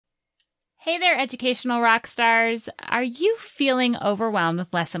Hey there, educational rock stars. Are you feeling overwhelmed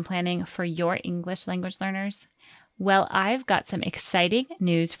with lesson planning for your English language learners? Well, I've got some exciting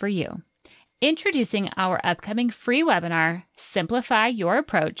news for you. Introducing our upcoming free webinar, Simplify Your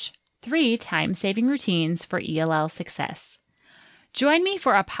Approach, 3 Time-Saving Routines for ELL Success. Join me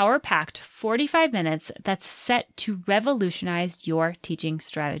for a power-packed 45 minutes that's set to revolutionize your teaching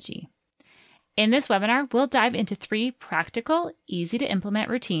strategy. In this webinar, we'll dive into 3 practical, easy-to-implement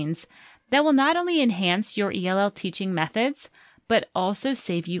routines that will not only enhance your ELL teaching methods, but also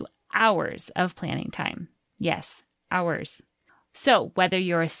save you hours of planning time. Yes, hours. So whether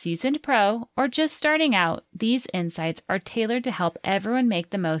you're a seasoned pro or just starting out, these insights are tailored to help everyone make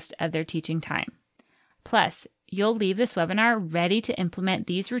the most of their teaching time. Plus, you'll leave this webinar ready to implement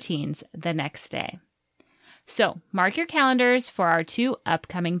these routines the next day. So mark your calendars for our 2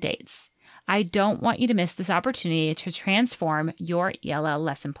 upcoming dates. I don't want you to miss this opportunity to transform your ELL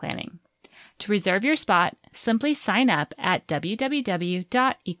lesson planning. To reserve your spot, simply sign up at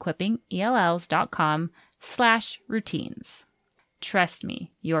www.equippingells.com/routines. Trust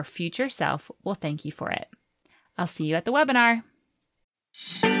me, your future self will thank you for it. I'll see you at the webinar.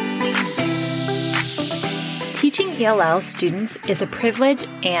 Teaching ELL students is a privilege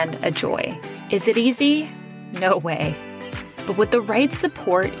and a joy. Is it easy? No way. But with the right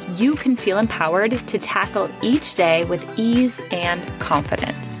support, you can feel empowered to tackle each day with ease and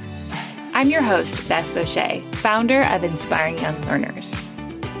confidence. I'm your host, Beth Boucher, founder of Inspiring Young Learners.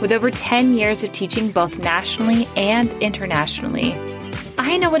 With over 10 years of teaching both nationally and internationally,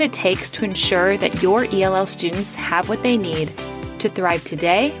 I know what it takes to ensure that your ELL students have what they need to thrive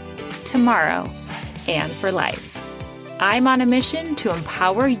today, tomorrow, and for life. I'm on a mission to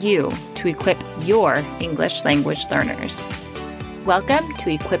empower you to equip your English language learners. Welcome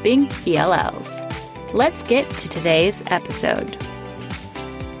to Equipping ELLs. Let's get to today's episode.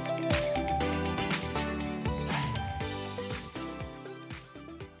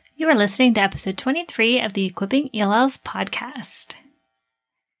 You are listening to episode 23 of the Equipping ELLs podcast.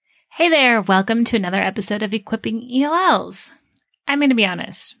 Hey there, welcome to another episode of Equipping ELLs. I'm going to be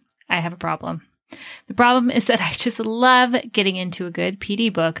honest, I have a problem. The problem is that I just love getting into a good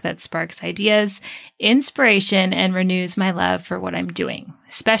PD book that sparks ideas, inspiration, and renews my love for what I'm doing,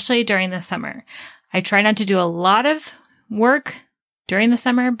 especially during the summer. I try not to do a lot of work during the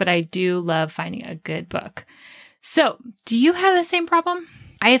summer, but I do love finding a good book. So, do you have the same problem?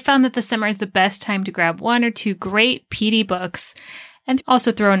 I have found that the summer is the best time to grab 1 or 2 great PD books and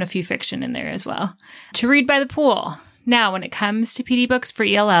also throw in a few fiction in there as well to read by the pool. Now, when it comes to PD books for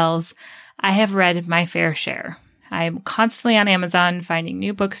ELLs, I have read my fair share. I am constantly on Amazon finding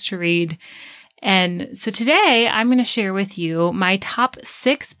new books to read. And so today I'm going to share with you my top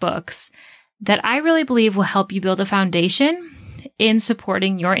 6 books that I really believe will help you build a foundation in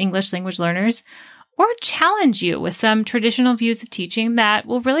supporting your English language learners, or challenge you with some traditional views of teaching that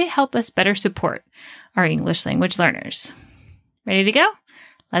will really help us better support our English language learners. Ready to go?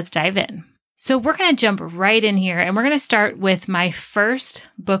 Let's dive in. So we're going to jump right in here, and we're going to start with my first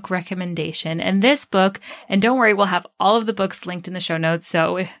book recommendation. And this book, and don't worry, we'll have all of the books linked in the show notes.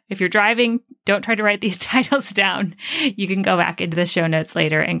 So if you're driving, don't try to write these titles down. You can go back into the show notes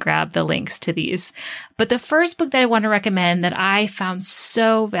later and grab the links to these. But the first book that I want to recommend that I found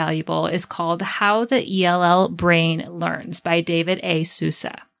so valuable is called How the ELL Brain Learns by David A.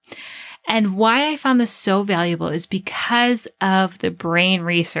 Sousa. And why I found this so valuable is because of the brain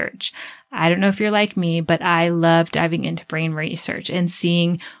research. I don't know if you're like me, but I love diving into brain research and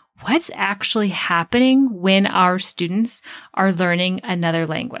seeing what's actually happening when our students are learning another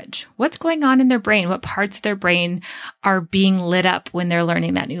language. What's going on in their brain? What parts of their brain are being lit up when they're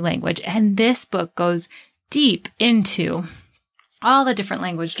learning that new language? And this book goes deep into all the different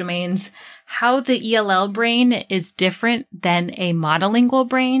language domains, how the ELL brain is different than a monolingual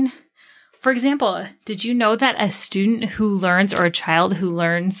brain. For example, did you know that a student who learns, or a child who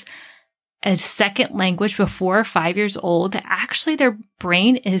learns a second language before 5 years old, actually their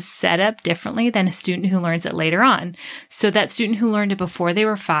brain is set up differently than a student who learns it later on? So that student who learned it before they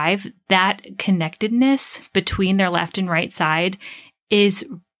were 5, that connectedness between their left and right side is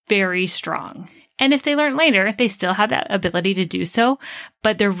very strong. And if they learn later, they still have that ability to do so,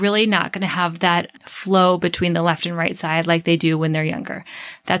 but they're really not going to have that flow between the left and right side like they do when they're younger.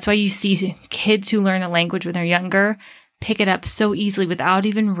 That's why you see kids who learn a language when they're younger pick it up so easily without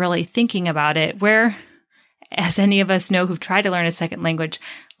even really thinking about it, where, as any of us know who've tried to learn a second language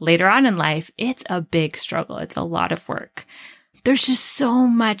later on in life, it's a big struggle. It's a lot of work. There's just so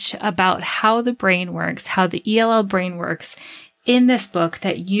much about how the brain works, how the ELL brain works in this book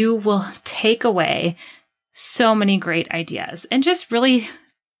that you will take away so many great ideas and just really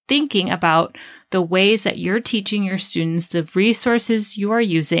thinking about the ways that you're teaching your students, the resources you are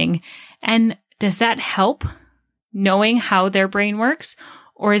using, and does that help knowing how their brain works?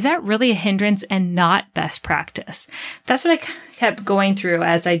 Or is that really a hindrance and not best practice? That's what I kept going through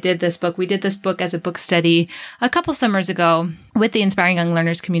as I did this book. We did this book as a book study a couple summers ago with the Inspiring Young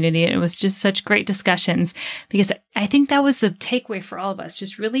Learners community. And it was just such great discussions because I think that was the takeaway for all of us,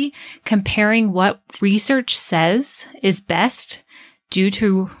 just really comparing what research says is best due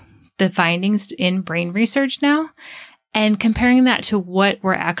to the findings in brain research now and comparing that to what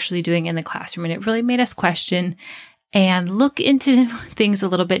we're actually doing in the classroom. And it really made us question and look into things a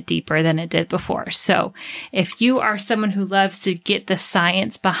little bit deeper than it did before. So if you are someone who loves to get the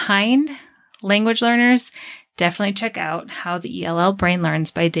science behind language learners, definitely check out How the ELL Brain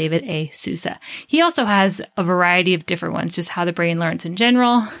Learns by David A. Sousa. He also has a variety of different ones, just how the brain learns in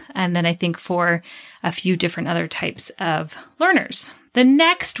general, and then I think for a few different other types of learners. The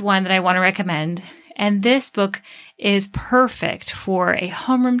next one that I want to recommend, and this book is perfect for a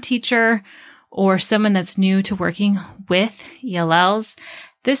homeroom teacher or someone that's new to working with ELLs.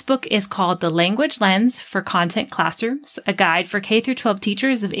 This book is called The Language Lens for Content Classrooms, a guide for K through 12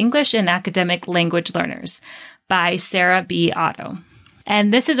 teachers of English and academic language learners by Sarah B. Otto.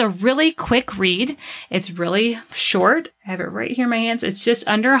 And this is a really quick read. It's really short. I have it right here in my hands. It's just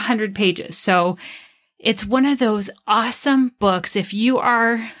under 100 pages. So it's one of those awesome books if you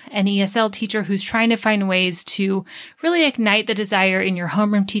are an ESL teacher who's trying to find ways to really ignite the desire in your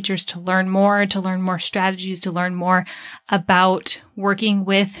homeroom teachers to learn more strategies, to learn more about working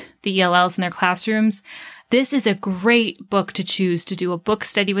with the ELLs in their classrooms. This is a great book to choose to do a book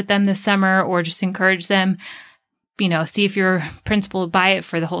study with them this summer or just encourage them, see if your principal will buy it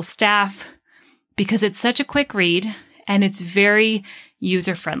for the whole staff because it's such a quick read and it's very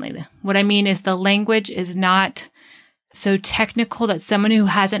user-friendly. What I mean is the language is not so technical that someone who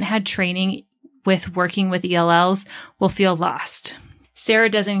hasn't had training with working with ELLs will feel lost. Sarah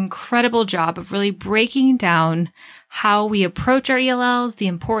does an incredible job of really breaking down how we approach our ELLs, the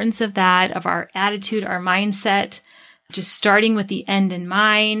importance of that, of our attitude, our mindset, just starting with the end in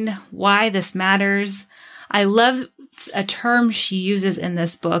mind, why this matters. I love a term she uses in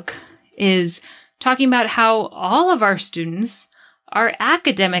this book is talking about how all of our students are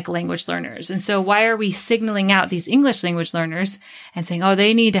academic language learners. And so why are we signaling out these English language learners and saying, oh,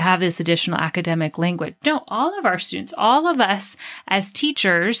 they need to have this additional academic language? No, all of our students, all of us as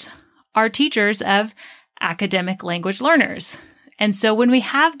teachers are teachers of academic language learners. And so when we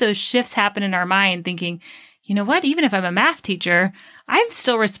have those shifts happen in our mind thinking, you know what, even if I'm a math teacher, I'm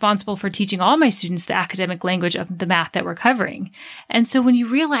still responsible for teaching all my students the academic language of the math that we're covering. And so when you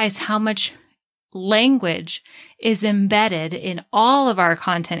realize how much language is embedded in all of our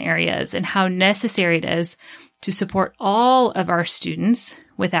content areas and how necessary it is to support all of our students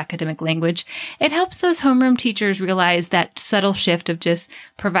with academic language, it helps those homeroom teachers realize that subtle shift of just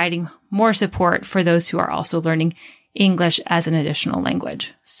providing more support for those who are also learning English as an additional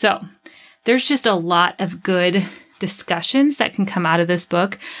language. So there's just a lot of good discussions that can come out of this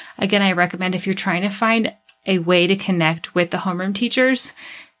book. Again, I recommend if you're trying to find a way to connect with the homeroom teachers,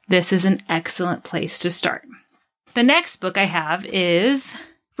 this is an excellent place to start. The next book I have is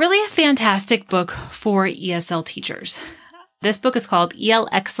really a fantastic book for ESL teachers. This book is called EL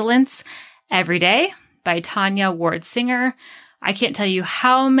Excellence Every Day by Tanya Ward Singer. I can't tell you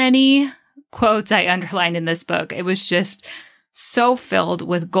how many quotes I underlined in this book. It was just so filled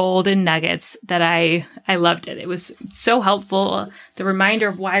with golden nuggets that I loved it. It was so helpful. The reminder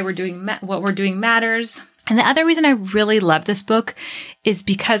of why we're doing what we're doing matters. And the other reason I really love this book is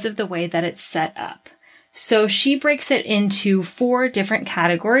because of the way that it's set up. So she breaks it into 4 different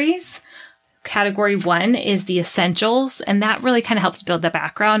categories. Category 1 is the essentials, and that really kind of helps build the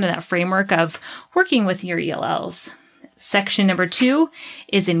background and that framework of working with your ELLs. Section number 2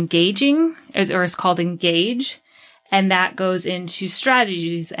 is engaging, or is called engage. And that goes into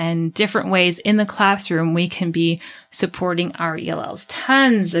strategies and different ways in the classroom we can be supporting our ELLs.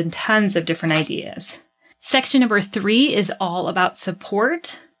 Tons and tons of different ideas. Section number 3 is all about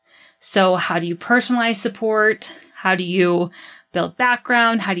support. So how do you personalize support? How do you build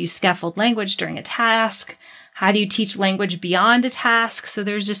background? How do you scaffold language during a task? How do you teach language beyond a task? So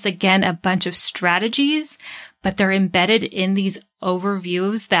there's just, again, a bunch of strategies, but they're embedded in these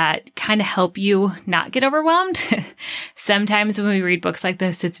overviews that kind of help you not get overwhelmed. Sometimes when we read books like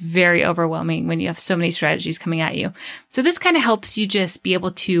this, it's very overwhelming when you have so many strategies coming at you. So this kind of helps you just be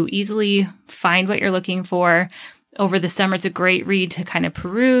able to easily find what you're looking for over the summer, it's a great read to kind of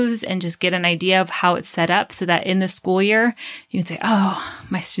peruse and just get an idea of how it's set up so that in the school year, you can say, oh,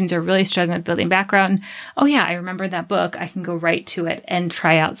 my students are really struggling with building background. Oh yeah, I remember that book. I can go right to it and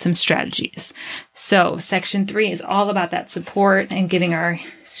try out some strategies. So section 3 is all about that support and giving our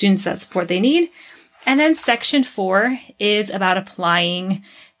students that support they need. And then section 4 is about applying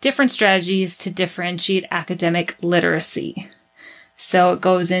different strategies to differentiate academic literacy. So it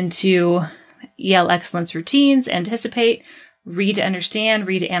goes into EL excellence routines, anticipate, read to understand,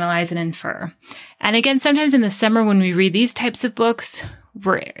 read to analyze, and infer. And again, sometimes in the summer when we read these types of books,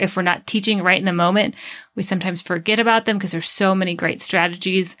 if we're not teaching right in the moment, we sometimes forget about them because there's so many great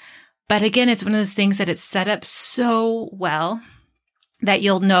strategies. But again, it's one of those things that it's set up so well that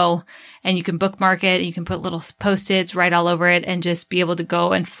you'll know, and you can bookmark it, you can put little Post-its right all over it and just be able to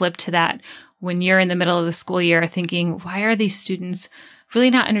go and flip to that when you're in the middle of the school year thinking, why are these students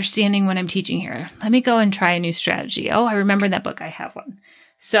really not understanding what I'm teaching here? Let me go and try a new strategy. Oh, I remember that book. I have one.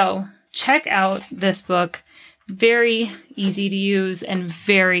 So check out this book. Very easy to use and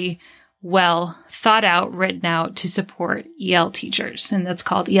very well thought out, written out to support EL teachers. And that's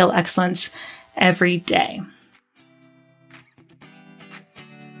called EL Excellence Every Day.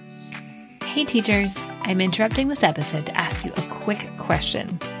 Hey teachers, I'm interrupting this episode to ask you a quick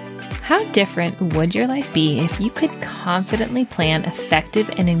question. How different would your life be if you could confidently plan effective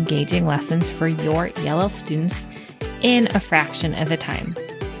and engaging lessons for your ELL students in a fraction of the time?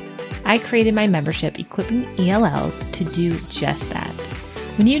 I created my membership, Equipping ELLs, to do just that.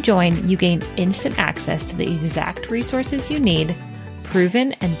 When you join, you gain instant access to the exact resources you need,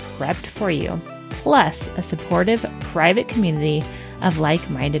 proven and prepped for you, plus a supportive private community of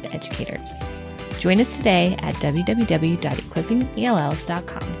like-minded educators. Join us today at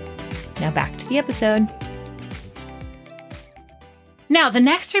www.equippingells.com. Now back to the episode. Now, the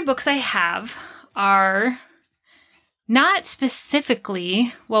next 3 books I have are not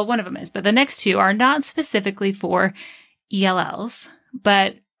specifically, well, one of them is, but the next 2 are not specifically for ELLs,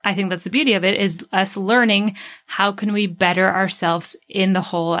 but I think that's the beauty of it, is us learning how can we better ourselves in the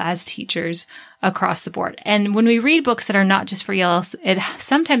whole as teachers across the board. And when we read books that are not just for ELLs, it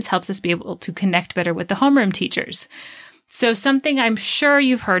sometimes helps us be able to connect better with the homeroom teachers. So something I'm sure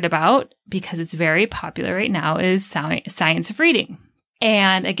you've heard about, because it's very popular right now, is science of reading.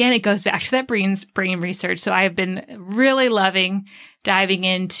 And again, it goes back to that brain research. So I've been really loving diving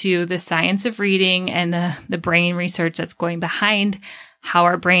into the science of reading and the brain research that's going behind how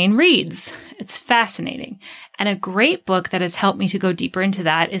our brain reads. It's fascinating. And a great book that has helped me to go deeper into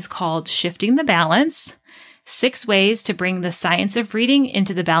that is called Shifting the Balance: 6 Ways to Bring the Science of Reading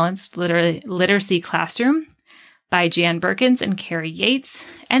into the Balanced Literacy Classroom, by Jan Berkins and Carrie Yates.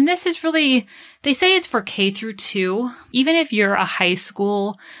 And this is really, they say it's for K through 2. Even if you're a high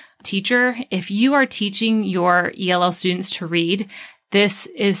school teacher, if you are teaching your ELL students to read, this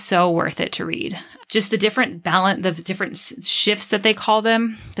is so worth it to read. Just the different balance, the different shifts that they call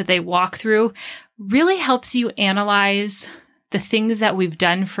them, that they walk through, really helps you analyze the things that we've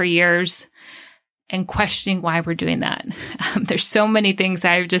done for years and questioning why we're doing that. There's so many things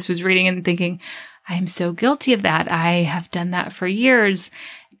I just was reading and thinking, I'm so guilty of that. I have done that for years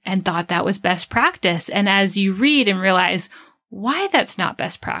and thought that was best practice. And as you read and realize why that's not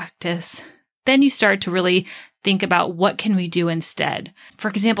best practice, then you start to really think about what can we do instead. For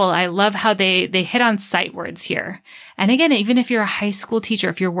example, I love how they hit on sight words here. And again, even if you're a high school teacher,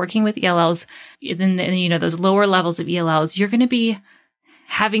 if you're working with ELLs, then those lower levels of ELLs, you're going to be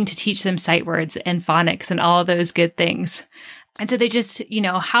having to teach them sight words and phonics and all those good things. And so they just,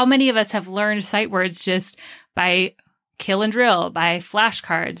 how many of us have learned sight words just by kill and drill, by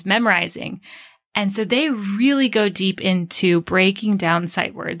flashcards, memorizing. And so they really go deep into breaking down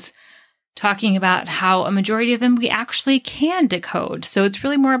sight words, talking about how a majority of them we actually can decode. So it's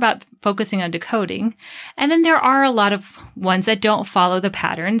really more about focusing on decoding. And then there are a lot of ones that don't follow the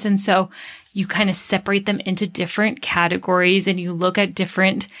patterns. And so you kind of separate them into different categories and you look at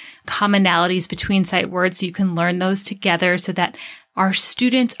different commonalities between sight words so you can learn those together so that our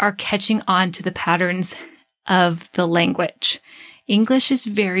students are catching on to the patterns of the language. English is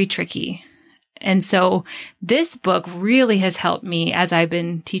very tricky. And so this book really has helped me as I've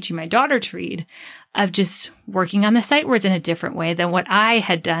been teaching my daughter to read, of just working on the sight words in a different way than what I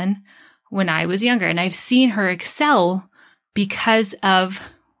had done when I was younger. And I've seen her excel because of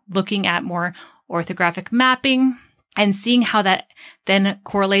looking at more orthographic mapping and seeing how that then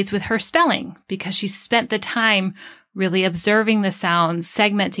correlates with her spelling, because she spent the time really observing the sounds,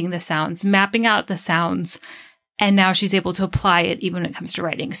 segmenting the sounds, mapping out the sounds, and now she's able to apply it even when it comes to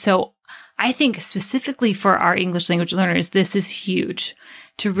writing. So I think specifically for our English language learners, this is huge,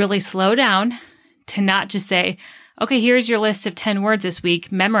 to really slow down, to not just say, okay, here's your list of 10 words this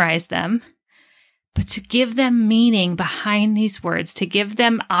week, memorize them, but to give them meaning behind these words, to give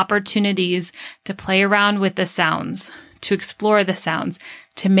them opportunities to play around with the sounds, to explore the sounds,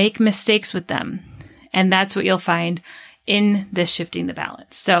 to make mistakes with them. And that's what you'll find in this Shifting the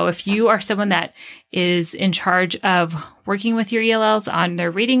Balance. So if you are someone that is in charge of working with your ELLs on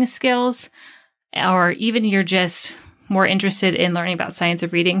their reading skills, or even you're just more interested in learning about science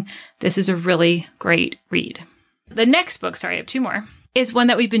of reading, this is a really great read. The next book, I have 2 more, is one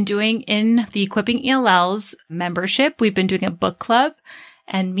that we've been doing in the Equipping ELLs membership. We've been doing a book club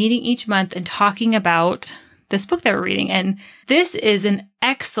and meeting each month and talking about this book that we're reading. And this is an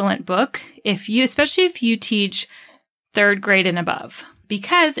excellent book especially if you teach 3rd grade and above,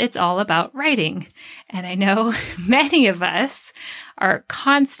 because it's all about writing. And I know many of us are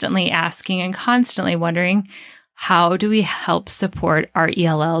constantly asking and constantly wondering, how do we help support our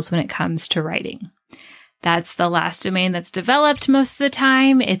ELLs when it comes to writing? That's the last domain that's developed most of the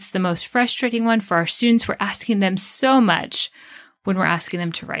time. It's the most frustrating one for our students. We're asking them so much when we're asking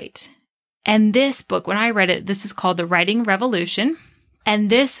them to write. And this book, when I read it, this is called The Writing Revolution.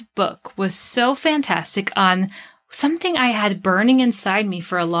 And this book was so fantastic on something I had burning inside me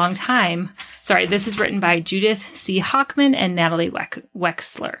for a long time. Sorry, this is written by Judith C. Hochman and Natalie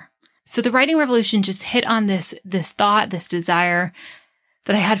Wexler. So The Writing Revolution just hit on this thought, this desire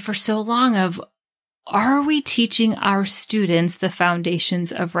that I had for so long of, are we teaching our students the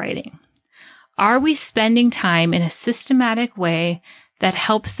foundations of writing? Are we spending time in a systematic way that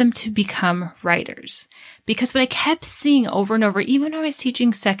helps them to become writers? Because what I kept seeing over and over, even when I was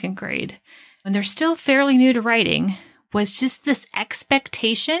teaching 2nd grade, when they're still fairly new to writing, was just this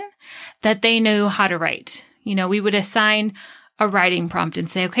expectation that they knew how to write. We would assign a writing prompt and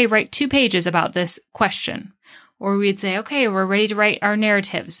say, okay, write 2 pages about this question. Or we'd say, okay, we're ready to write our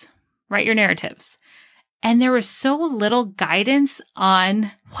narratives. Write your narratives. And there was so little guidance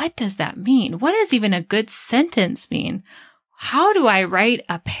on, what does that mean? What does even a good sentence mean? How do I write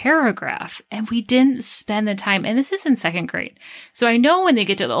a paragraph? And we didn't spend the time, and this is in 2nd grade. So I know when they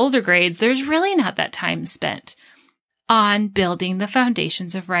get to the older grades, there's really not that time spent on building the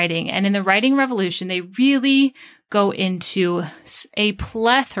foundations of writing. And in the Writing Revolution, they really go into a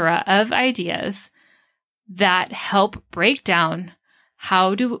plethora of ideas that help break down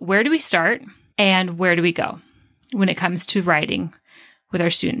where do we start and where do we go when it comes to writing with our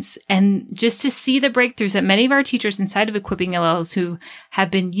students. And just to see the breakthroughs that many of our teachers inside of Equipping ELLs who have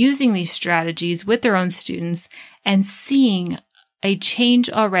been using these strategies with their own students and seeing a change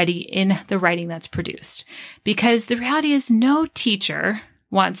already in the writing that's produced. Because the reality is no teacher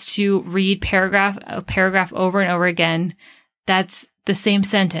wants to read a paragraph over and over again that's the same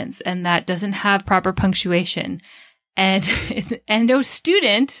sentence and that doesn't have proper punctuation. And no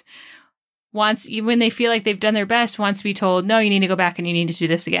student wants, even when they feel like they've done their best, wants to be told, no, you need to go back and you need to do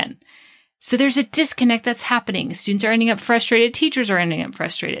this again. So there's a disconnect that's happening. Students are ending up frustrated. Teachers are ending up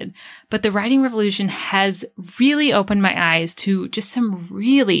frustrated. But the Writing Revolution has really opened my eyes to just some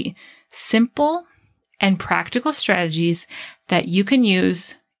really simple and practical strategies that you can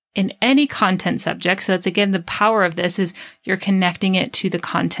use in any content subject. So that's, again, the power of this is you're connecting it to the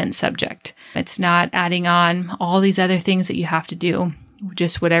content subject. It's not adding on all these other things that you have to do.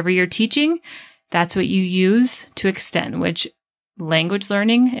 Just whatever you're teaching, that's what you use to extend, which language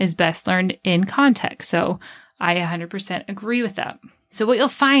learning is best learned in context. So I 100% agree with that. So what you'll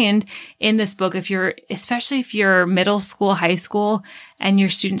find in this book, especially if you're middle school, high school, and your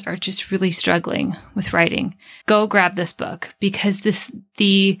students are just really struggling with writing, go grab this book because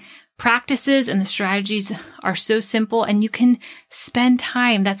the practices and the strategies are so simple and you can spend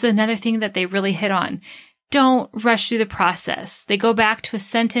time. That's another thing that they really hit on. Don't rush through the process. They go back to a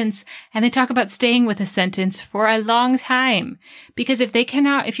sentence and they talk about staying with a sentence for a long time. Because if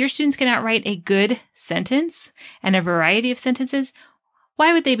your students cannot write a good sentence and a variety of sentences,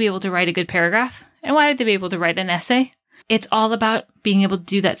 why would they be able to write a good paragraph? And why would they be able to write an essay? It's all about being able to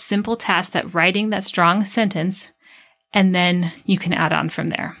do that simple task, that writing that strong sentence, and then you can add on from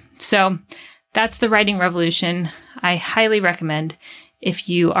there. So that's the Writing Revolution. I highly recommend if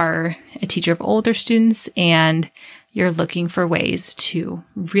you are a teacher of older students and you're looking for ways to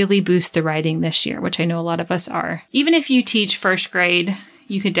really boost the writing this year, which I know a lot of us are. Even if you teach 1st grade,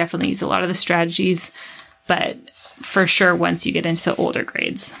 you could definitely use a lot of the strategies, but for sure, once you get into the older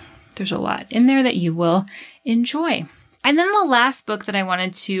grades, there's a lot in there that you will enjoy. And then the last book that I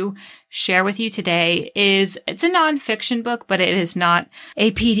wanted to share with you today it's a nonfiction book, but it is not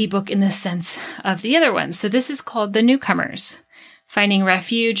a PD book in the sense of the other ones. So this is called The Newcomers: Finding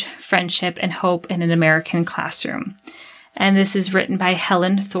Refuge, Friendship, and Hope in an American Classroom. And this is written by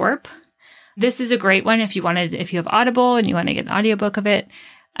Helen Thorpe. This is a great one if you have Audible and you want to get an audiobook of it.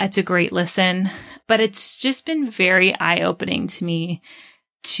 It's a great listen, but it's just been very eye-opening to me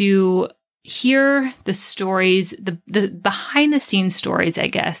to hear the stories, the behind the scenes stories, I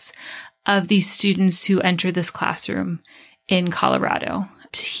guess, of these students who enter this classroom in Colorado,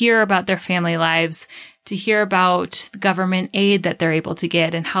 to hear about their family lives, to hear about the government aid that they're able to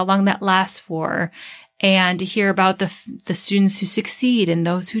get and how long that lasts for, and to hear about the students who succeed and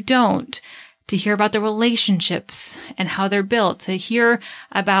those who don't, to hear about the relationships and how they're built, to hear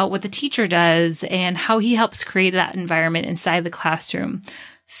about what the teacher does and how he helps create that environment inside the classroom.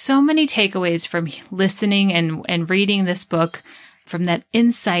 So many takeaways from listening and reading this book, from that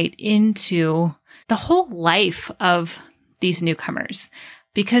insight into the whole life of these newcomers.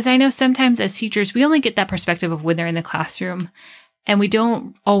 Because I know sometimes as teachers, we only get that perspective of when they're in the classroom, and we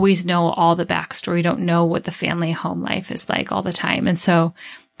don't always know all the backstory. We don't know what the family home life is like all the time. And so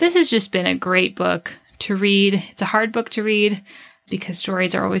this has just been a great book to read. It's a hard book to read because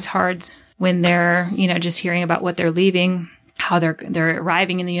stories are always hard when they're, just hearing about what they're leaving, how they're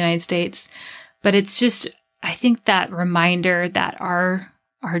arriving in the United States. But it's just, I think, that reminder that our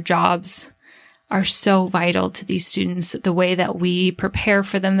jobs are so vital to these students. The way that we prepare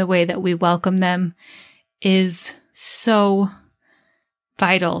for them, the way that we welcome them is so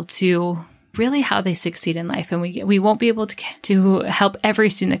vital to really how they succeed in life. And we won't be able to help every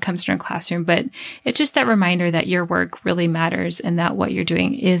student that comes to our classroom, but it's just that reminder that your work really matters and that what you're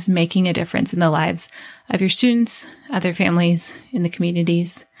doing is making a difference in the lives of your students, other families, in the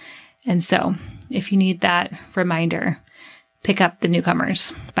communities. And so if you need that reminder, pick up The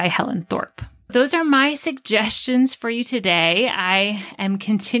Newcomers by Helen Thorpe. Those are my suggestions for you today. I am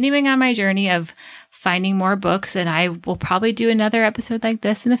continuing on my journey of finding more books, and I will probably do another episode like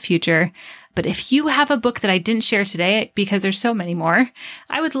this in the future. But if you have a book that I didn't share today, because there's so many more,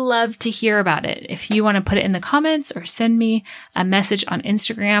 I would love to hear about it. If you want to put it in the comments or send me a message on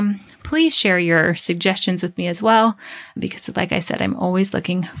Instagram, please share your suggestions with me as well, because like I said, I'm always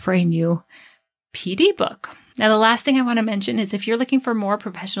looking for a new PD book. Now, the last thing I want to mention is if you're looking for more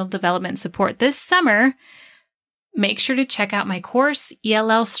professional development support this summer, make sure to check out my course,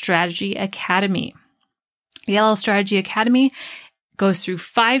 ELL Strategy Academy. ELL Strategy Academy goes through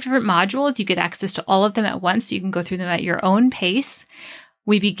 5 different modules. You get access to all of them at once, so you can go through them at your own pace.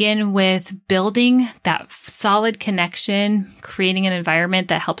 We begin with building that solid connection, creating an environment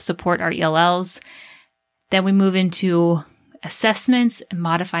that helps support our ELLs. Then we move into assessments and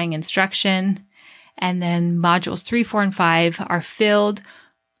modifying instruction. And then modules 3, 4, and 5 are filled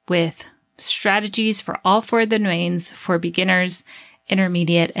with strategies for all 4 of the domains for beginners,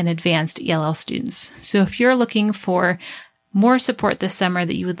 intermediate, and advanced ELL students. So if you're looking for more support this summer,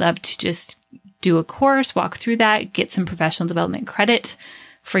 that you would love to just do a course, walk through that, get some professional development credit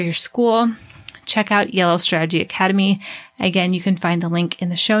for your school, check out ELL Strategy Academy. Again, you can find the link in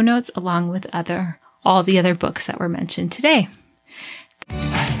the show notes along with all the other books that were mentioned today.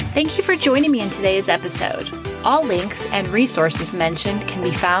 Thank you for joining me in today's episode. All links and resources mentioned can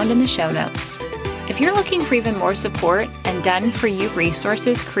be found in the show notes. If you're looking for even more support and done-for-you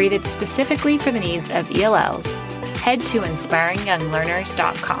resources created specifically for the needs of ELLs, head to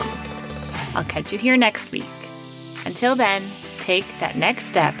inspiringyounglearners.com. I'll catch you here next week. Until then, take that next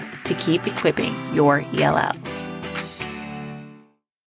step to keep equipping your ELLs.